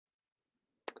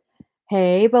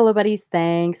Hey, Bolo buddies,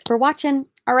 thanks for watching.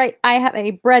 All right, I have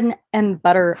a bread and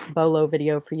butter bolo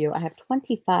video for you. I have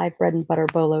 25 bread and butter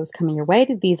bolos coming your way.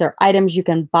 These are items you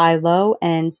can buy low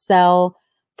and sell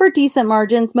for decent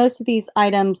margins. Most of these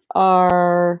items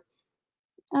are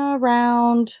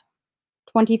around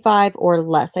 25 or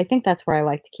less. I think that's where I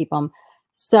like to keep them.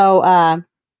 So,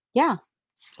 yeah,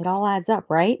 it all adds up,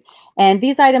 right? And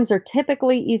these items are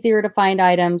typically easier to find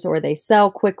items or they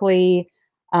sell quickly.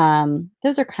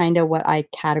 Those are kind of what I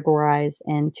categorize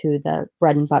into the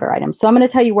bread and butter items. So I'm going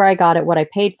to tell you where I got it, what I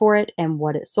paid for it, and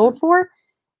what it sold for.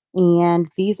 And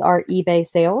these are eBay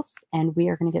sales, and we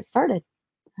are going to get started.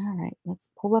 All right, let's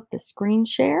pull up the screen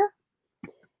share.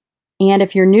 And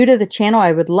if you're new to the channel,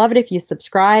 I would love it if you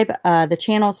subscribe. The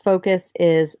channel's focus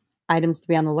is items to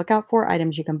be on the lookout for,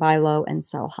 items you can buy low and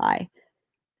sell high.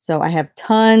 So I have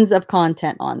tons of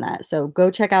content on that. So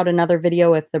go check out another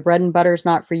video if the bread and butter is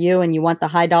not for you and you want the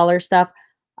high dollar stuff.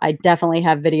 I definitely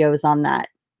have videos on that.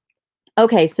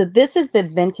 Okay, so this is the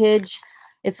vintage.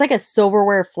 It's like a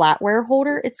silverware flatware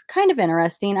holder. It's kind of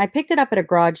interesting. I picked it up at a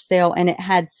garage sale and it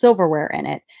had silverware in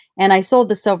it. And I sold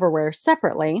the silverware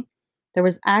separately. There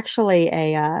was actually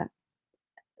a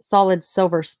solid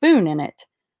silver spoon in it,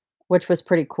 which was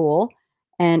pretty cool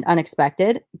and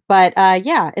unexpected. But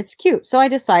yeah, it's cute. So I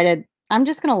decided I'm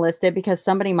just going to list it because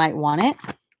somebody might want it.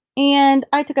 And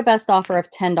I took a best offer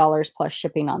of $10 plus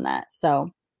shipping on that.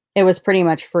 So it was pretty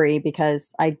much free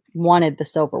because I wanted the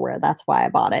silverware. That's why I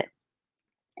bought it.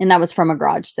 And that was from a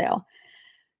garage sale.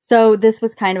 So this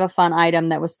was kind of a fun item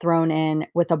that was thrown in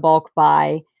with a bulk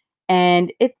buy.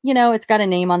 And it, you know, it's got a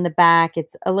name on the back.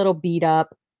 It's a little beat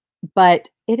up, but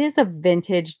it is a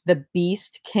vintage The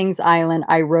Beast Kings Island.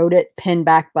 I wrote it pin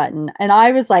back button. And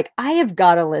I was like, I have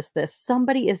got to list this.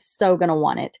 Somebody is so going to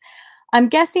want it. I'm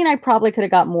guessing I probably could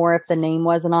have got more if the name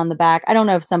wasn't on the back. I don't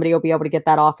know if somebody will be able to get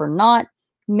that off or not.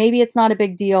 Maybe it's not a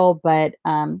big deal, but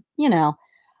you know,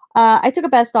 I took a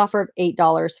best offer of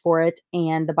 $8 for it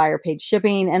and the buyer paid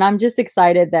shipping. And I'm just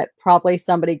excited that probably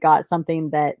somebody got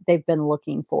something that they've been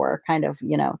looking for, kind of,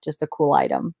 you know, just a cool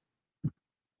item.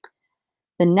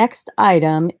 The next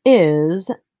item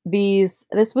is these.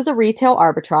 This was a retail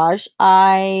arbitrage.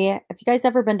 Have you guys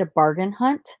ever been to Bargain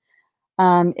Hunt?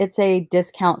 It's a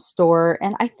discount store,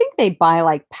 and I think they buy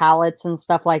like pallets and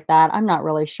stuff like that. I'm not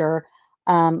really sure.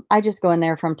 I just go in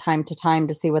there from time to time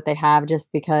to see what they have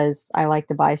just because I like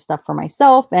to buy stuff for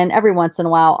myself. And every once in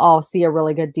a while, I'll see a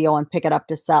really good deal and pick it up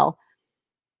to sell.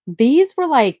 These were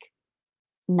like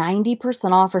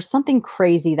 90% off or something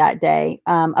crazy that day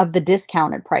of the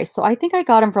discounted price. So I think I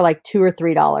got them for like $2 or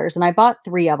 $3 and I bought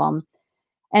 3 of them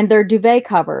and they're duvet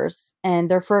covers and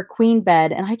they're for a queen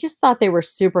bed. And I just thought they were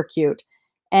super cute.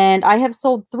 And I have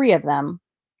sold 3 of them.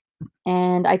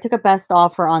 And I took a best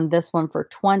offer on this one for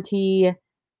 20.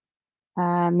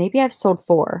 Maybe I've sold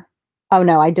 4. Oh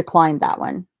no, I declined that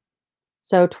one.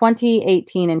 So 20,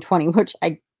 18, and 20,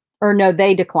 or no,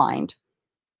 they declined.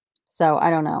 So I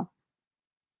don't know.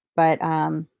 But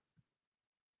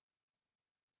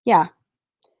yeah.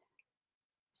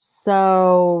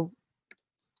 So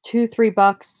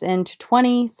 $2-3 into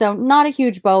 20. So not a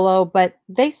huge bolo, but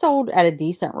they sold at a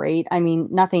decent rate. I mean,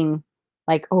 nothing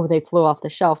like, oh, they flew off the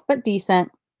shelf, but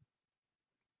decent.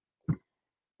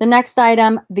 The next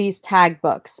item, these tag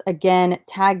books. Again,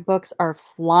 tag books are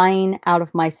flying out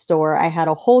of my store. I had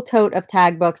a whole tote of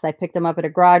tag books. I picked them up at a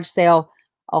garage sale,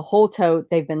 a whole tote.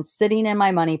 They've been sitting in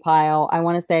my money pile. I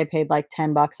want to say I paid like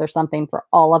 $10 or something for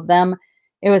all of them.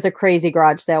 It was a crazy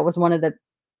garage sale. It was one of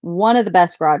the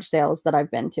best garage sales that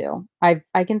I've been to. I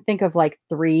can think of like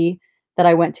 3 that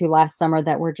I went to last summer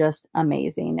that were just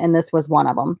amazing, and this was one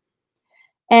of them.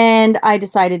 And I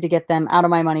decided to get them out of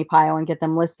my money pile and get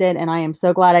them listed. And I am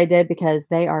so glad I did because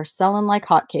they are selling like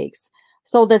hotcakes.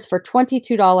 Sold this for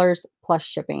 $22 plus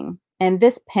shipping. And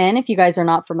this pen, if you guys are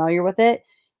not familiar with it,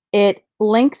 it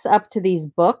links up to these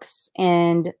books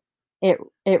and it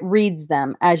reads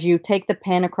them. As you take the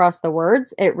pen across the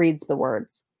words, it reads the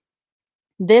words.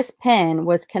 This pen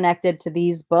was connected to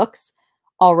these books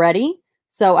already.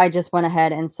 So I just went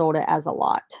ahead and sold it as a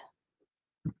lot.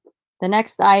 The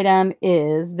next item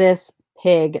is this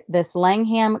pig, this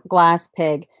Langham glass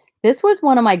pig. This was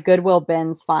one of my Goodwill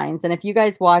bins finds. And if you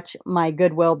guys watch my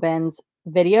Goodwill bins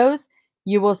videos,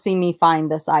 you will see me find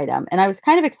this item. And I was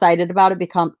kind of excited about it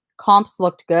because comps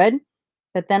looked good.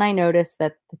 But then I noticed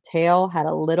that the tail had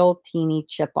a little teeny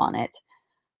chip on it,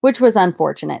 which was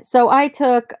unfortunate. So I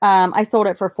sold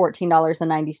it for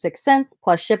 $14.96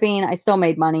 plus shipping. I still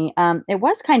made money. It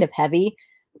was kind of heavy,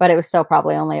 but it was still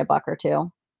probably only $1 or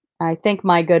 $2. I think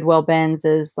my Goodwill bins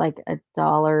is like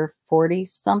 $1.40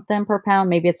 something per pound.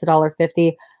 Maybe it's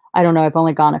 $1.50. I don't know, I've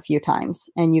only gone a few times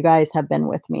and you guys have been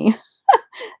with me.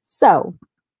 So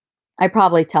I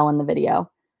probably tell in the video.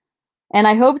 And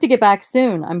I hope to get back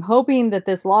soon. I'm hoping that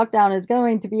this lockdown is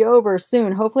going to be over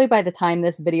soon. Hopefully by the time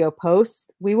this video posts,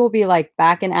 we will be like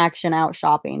back in action out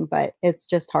shopping, but it's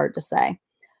just hard to say.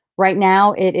 Right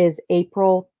now it is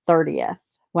April 30th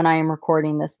when I am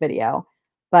recording this video,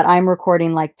 but I'm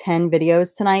recording like 10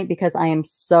 videos tonight because I am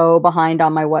so behind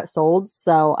on my what solds.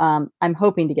 So I'm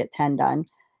hoping to get 10 done.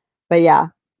 But yeah,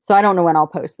 so I don't know when I'll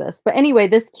post this. But anyway,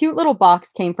 this cute little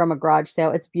box came from a garage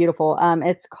sale. It's beautiful.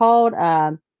 It's called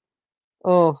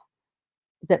oh,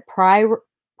 is it Pryography?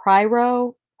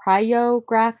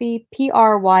 Pryography.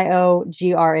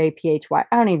 I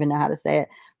don't even know how to say it.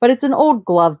 But it's an old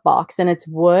glove box and it's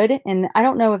wood. And I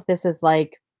don't know if this is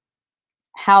like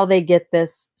how they get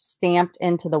this stamped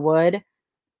into the wood.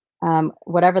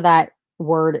 Whatever that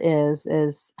word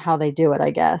is how they do it, I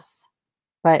guess.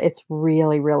 But it's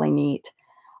really, really neat.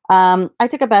 I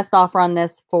took a best offer on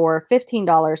this for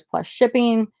 $15 plus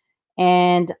shipping,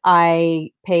 and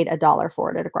I paid $1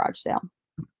 for it at a garage sale.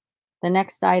 The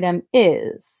next item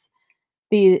is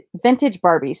the vintage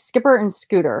Barbies, Skipper and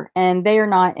Scooter, and they are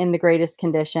not in the greatest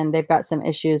condition. They've got some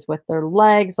issues with their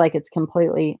legs, like it's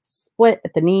completely split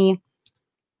at the knee.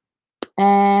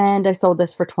 And I sold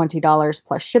this for $20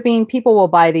 plus shipping. People will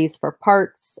buy these for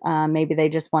parts. Maybe they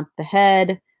just want the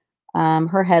head.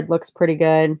 Her head looks pretty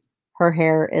good. Her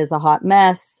hair is a hot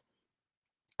mess.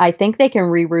 I think they can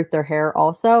reroot their hair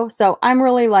also. So I'm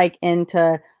really like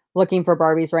into looking for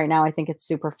Barbies right now. I think it's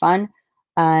super fun.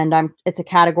 And it's a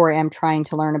category I'm trying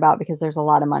to learn about because there's a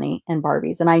lot of money in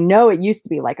Barbies. And I know it used to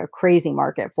be like a crazy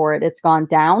market for it. It's gone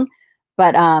down,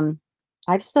 but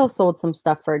I've still sold some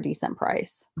stuff for a decent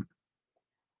price.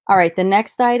 All right, the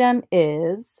next item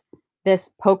is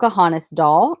this Pocahontas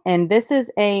doll. And this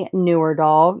is a newer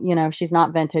doll. You know, she's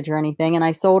not vintage or anything. And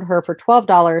I sold her for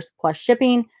 $12 plus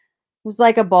shipping. It was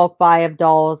like a bulk buy of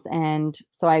dolls. And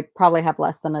so I probably have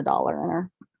less than $1 in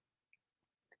her.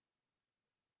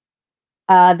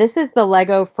 This is the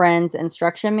Lego Friends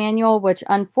instruction manual, which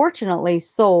unfortunately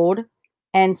sold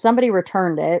and somebody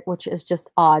returned it, which is just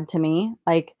odd to me.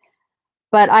 Like,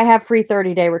 but I have free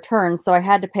 30-day returns, so I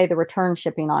had to pay the return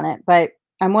shipping on it. But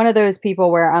I'm one of those people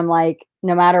where I'm like,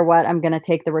 no matter what, I'm going to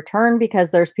take the return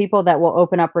because there's people that will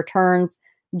open up returns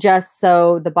just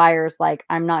so the buyer's like,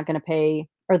 I'm not going to pay,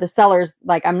 or the seller's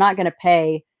like, I'm not going to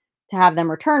pay to have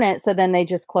them return it. So then they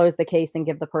just close the case and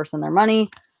give the person their money.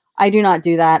 I do not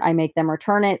do that. I make them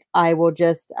return it. I will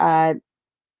just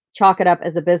chalk it up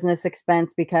as a business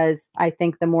expense because I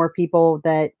think the more people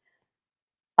that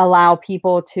allow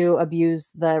people to abuse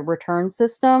the return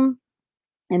system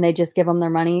and they just give them their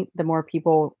money, the more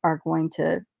people are going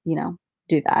to, you know,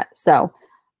 do that. So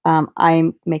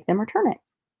I make them return it.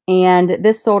 And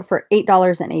this sold for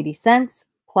 $8.80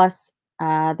 plus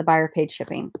the buyer paid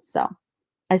shipping. So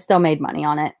I still made money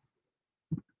on it.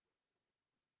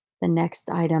 The next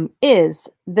item is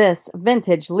this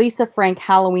vintage Lisa Frank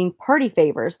Halloween Party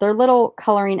Favors. They're little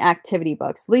coloring activity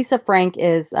books. Lisa Frank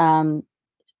is a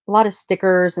lot of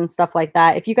stickers and stuff like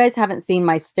that. If you guys haven't seen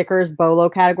my stickers Bolo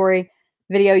category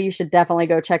video, you should definitely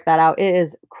go check that out. It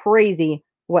is crazy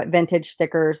what vintage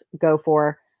stickers go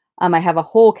for. I have a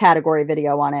whole category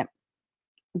video on it.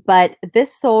 But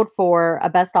this sold for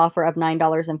a best offer of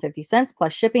 $9.50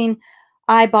 plus shipping.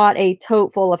 I bought a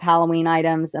tote full of Halloween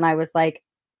items and I was like,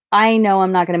 I know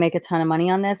I'm not going to make a ton of money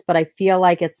on this, but I feel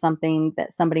like it's something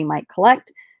that somebody might collect.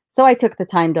 So I took the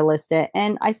time to list it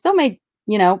and I still made,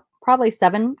 you know, probably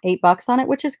 $7, $8 on it,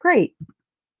 which is great.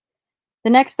 The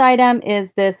next item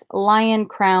is this lion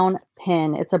crown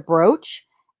pin. It's a brooch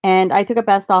and I took a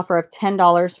best offer of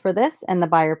 $10 for this and the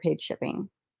buyer paid shipping.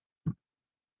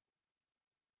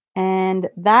 And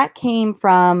that came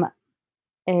from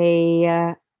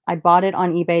I bought it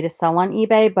on eBay to sell on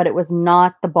eBay, but it was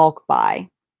not the bulk buy.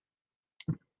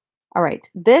 All right,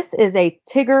 this is a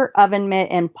Tigger oven mitt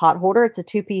and pot holder. It's a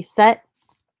 2-piece set.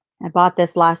 I bought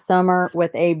this last summer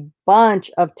with a bunch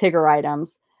of Tigger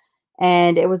items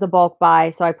and it was a bulk buy.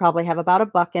 So I probably have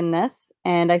about $1 in this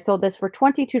and I sold this for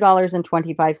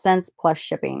 $22.25 plus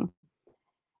shipping.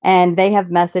 And they have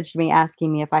messaged me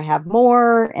asking me if I have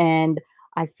more. And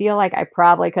I feel like I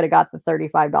probably could have got the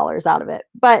 $35 out of it,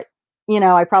 but you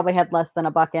know, I probably had less than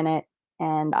 $1 in it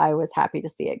and I was happy to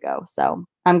see it go. So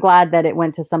I'm glad that it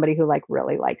went to somebody who like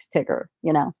really likes Tigger,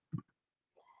 you know.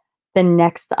 The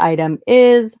next item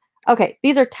is, okay,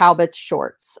 these are Talbot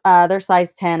shorts. They're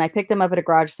size 10. I picked them up at a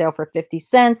garage sale for 50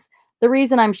 cents. The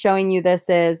reason I'm showing you this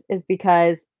is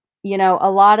because, you know,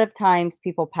 a lot of times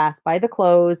people pass by the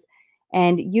clothes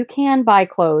and you can buy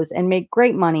clothes and make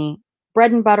great money.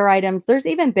 Bread and butter items. There's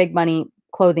even big money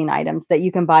clothing items that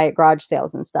you can buy at garage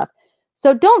sales and stuff.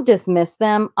 So don't dismiss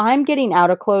them. I'm getting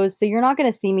out of clothes, so you're not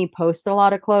going to see me post a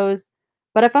lot of clothes.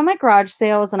 But if I'm at garage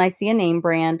sales and I see a name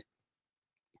brand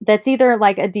that's either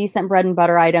like a decent bread and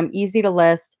butter item, easy to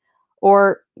list,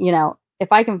 or,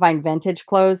 if I can find vintage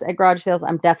clothes at garage sales,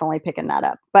 I'm definitely picking that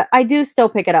up. But I do still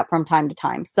pick it up from time to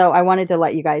time. So I wanted to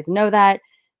let you guys know that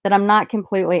I'm not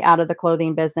completely out of the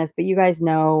clothing business, but you guys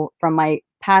know from my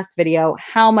past video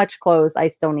how much clothes I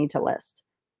still need to list.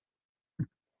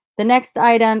 The next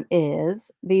item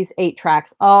is these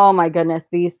 8-tracks. Oh my goodness,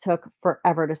 these took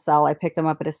forever to sell. I picked them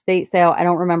up at a estate sale. I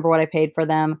don't remember what I paid for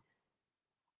them.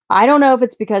 I don't know if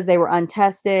it's because they were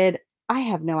untested. I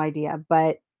have no idea,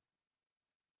 but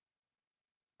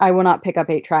I will not pick up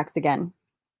 8-tracks again.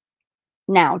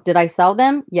 Now, did I sell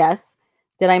them? Yes.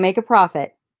 Did I make a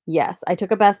profit? Yes. I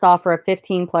took a best offer of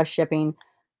 15 plus shipping,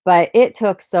 but it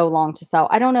took so long to sell.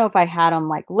 I don't know if I had them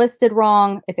like listed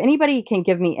wrong. If anybody can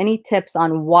give me any tips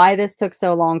on why this took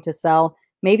so long to sell,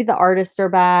 maybe the artists are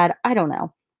bad. I don't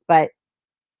know, but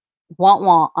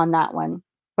want on that one.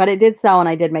 But it did sell and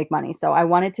I did make money. So I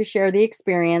wanted to share the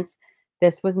experience.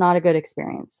 This was not a good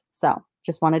experience. So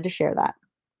just wanted to share that.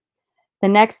 The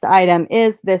next item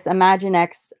is this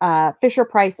Imaginext Fisher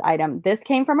Price item. This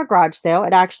came from a garage sale.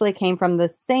 It actually came from the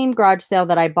same garage sale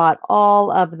that I bought all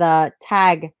of the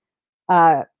tag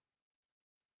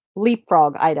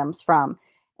leapfrog items from.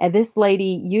 And this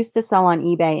lady used to sell on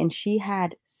eBay and she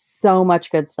had so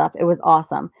much good stuff. It was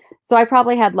awesome. So I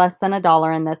probably had less than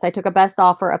 $1 in this. I took a best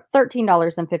offer of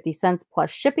 $13.50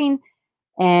 plus shipping.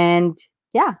 And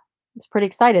yeah, I was pretty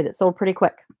excited. It sold pretty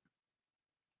quick.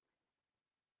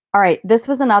 All right, this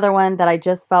was another one that I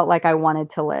just felt like I wanted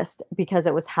to list because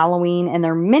it was Halloween and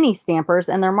they're mini stampers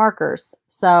and they're markers.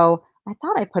 So I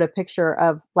thought I put a picture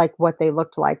of like what they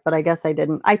looked like, but I guess I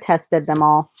didn't. I tested them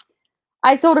all.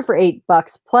 I sold it for $8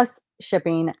 plus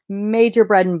shipping, major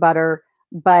bread and butter,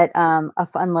 but a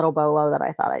fun little bolo that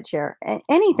I thought I'd share.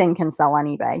 Anything can sell on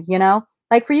eBay,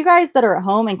 Like for you guys that are at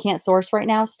home and can't source right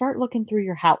now, start looking through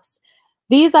your house.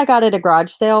 These I got at a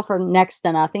garage sale for next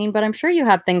to nothing, but I'm sure you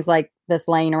have things like this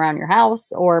laying around your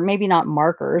house, or maybe not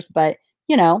markers, but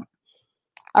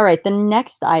All right, the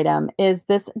next item is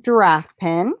this giraffe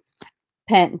pin.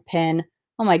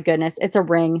 Oh my goodness, it's a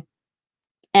ring.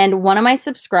 And one of my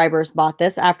subscribers bought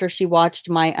this after she watched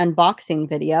my unboxing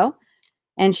video.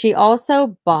 And she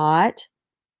also bought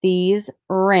these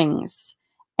rings.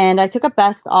 And I took a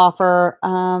best offer.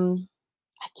 I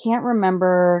can't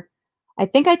remember. I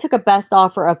think I took a best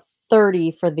offer of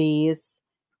 30 for these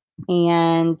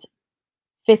and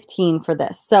 15 for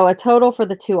this. So a total for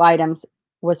the two items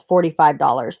was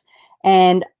 $45.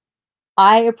 And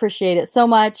I appreciate it so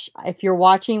much. If you're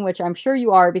watching, which I'm sure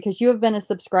you are because you have been a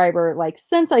subscriber like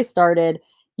since I started,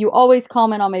 you always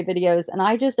comment on my videos and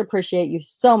I just appreciate you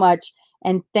so much.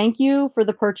 And thank you for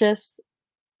the purchase.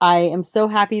 I am so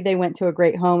happy they went to a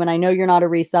great home and I know you're not a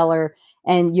reseller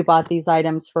and you bought these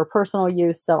items for personal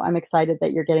use. So I'm excited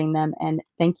that you're getting them and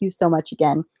thank you so much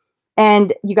again.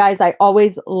 And you guys, I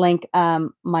always link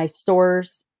my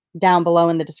stores down below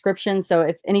in the description. So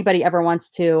if anybody ever wants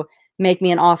to make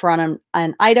me an offer on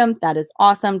an item, that is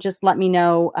awesome. Just let me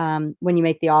know when you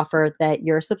make the offer that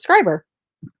you're a subscriber.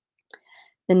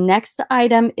 The next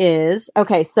item is,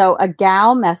 okay, so a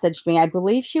gal messaged me. I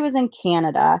believe she was in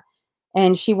Canada,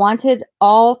 and she wanted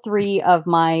all 3 of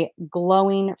my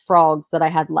glowing frogs that I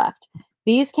had left.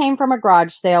 These came from a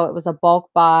garage sale. It was a bulk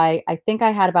buy. I think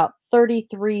I had about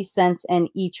 33 cents in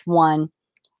each one.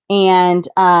 And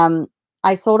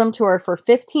I sold them to her for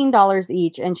 $15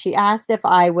 each. And she asked if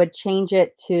I would change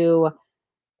it to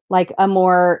like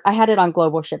I had it on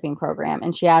global shipping program.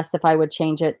 And she asked if I would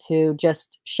change it to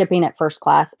just shipping at first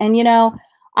class. And,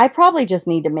 I probably just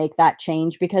need to make that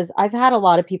change because I've had a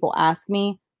lot of people ask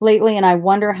me lately, and I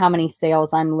wonder how many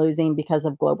sales I'm losing because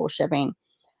of global shipping.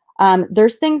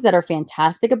 There's things that are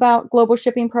fantastic about global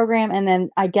shipping program. And then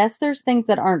I guess there's things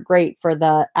that aren't great for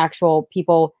the actual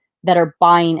people that are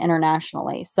buying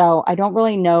internationally. So I don't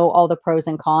really know all the pros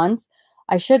and cons.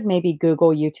 I should maybe Google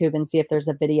YouTube and see if there's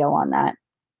a video on that.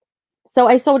 So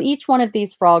I sold each one of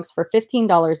these frogs for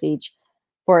 $15 each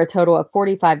for a total of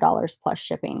 $45 plus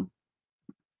shipping.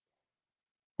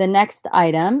 The next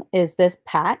item is this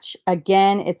patch.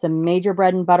 Again, it's a major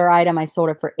bread and butter item. I sold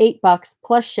it for $8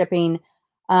 plus shipping.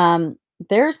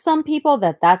 There's some people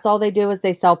that's all they do is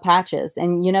they sell patches,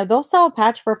 and they'll sell a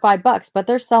patch for $5, but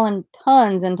they're selling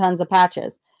tons and tons of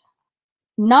patches.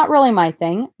 Not really my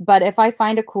thing, but if I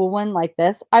find a cool one like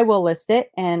this, I will list it.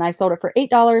 And I sold it for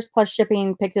 $8 plus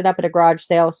shipping, picked it up at a garage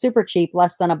sale, super cheap,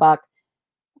 less than $1.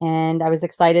 And I was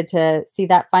excited to see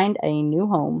that find a new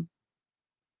home.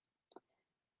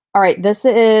 All right, this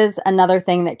is another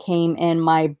thing that came in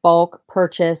my bulk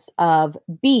purchase of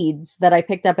beads that I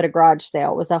picked up at a garage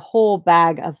sale. It was a whole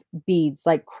bag of beads,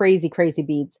 like crazy, crazy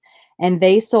beads. And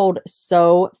they sold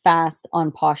so fast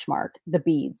on Poshmark, the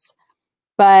beads.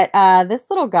 But this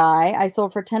little guy I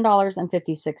sold for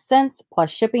 $10.56 plus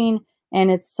shipping,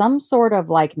 and it's some sort of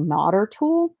like knotter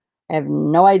tool. I have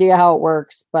no idea how it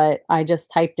works, but I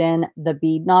just typed in the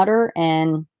bead knotter,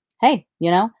 and hey,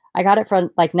 I got it for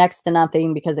like next to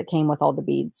nothing because it came with all the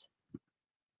beads.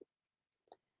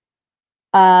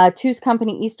 Two's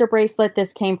Company Easter bracelet.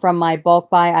 This came from my bulk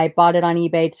buy. I bought it on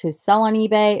eBay to sell on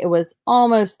eBay. It was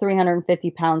almost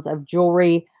 350 pounds of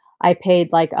jewelry. I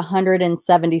paid like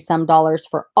 170 some dollars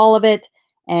for all of it.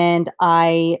 And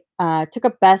I took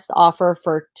a best offer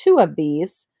for two of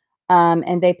these.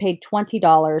 And they paid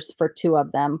 $20 for two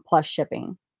of them plus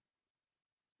shipping.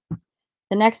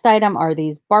 The next item are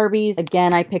these Barbies.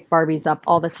 Again, I pick Barbies up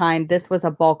all the time. This was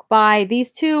a bulk buy.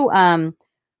 These two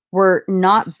were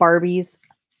not Barbies.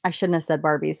 I shouldn't have said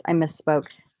Barbies. I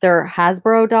misspoke. They're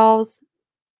Hasbro dolls.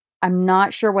 I'm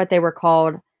not sure what they were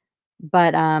called,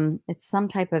 but it's some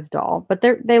type of doll. But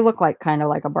they look like kind of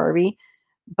like a Barbie.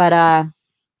 But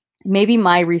maybe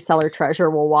my reseller treasure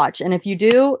will watch. And if you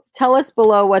do, tell us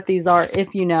below what these are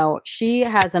if you know. She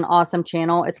has an awesome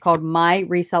channel. It's called My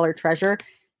Reseller Treasure.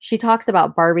 She talks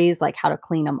about Barbies, like how to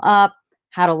clean them up,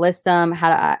 how to list them, how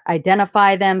to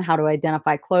identify them, how to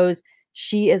identify clothes.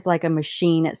 She is like a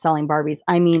machine at selling Barbies.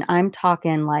 I mean, I'm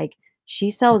talking like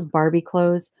she sells Barbie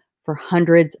clothes for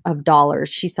hundreds of dollars.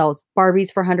 She sells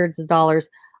Barbies for hundreds of dollars.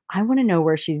 I want to know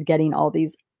where she's getting all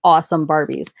these awesome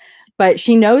Barbies. But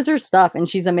she knows her stuff and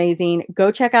she's amazing. Go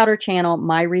check out her channel,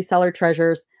 My Reseller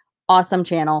Treasures. Awesome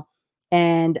channel.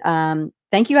 And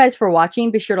thank you guys for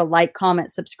watching. Be sure to like,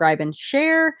 comment, subscribe, and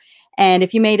share. And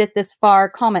if you made it this far,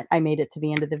 comment, I made it to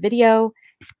the end of the video.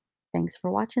 Thanks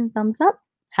for watching. Thumbs up.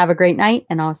 Have a great night,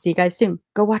 and I'll see you guys soon.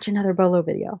 Go watch another Bolo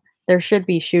video. There should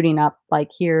be shooting up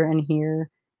like here and here.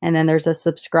 And then there's a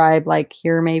subscribe like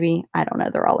here maybe. I don't know.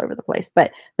 They're all over the place.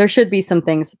 But there should be some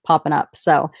things popping up.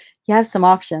 So you have some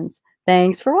options.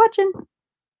 Thanks for watching.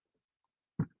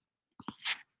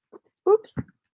 Oops.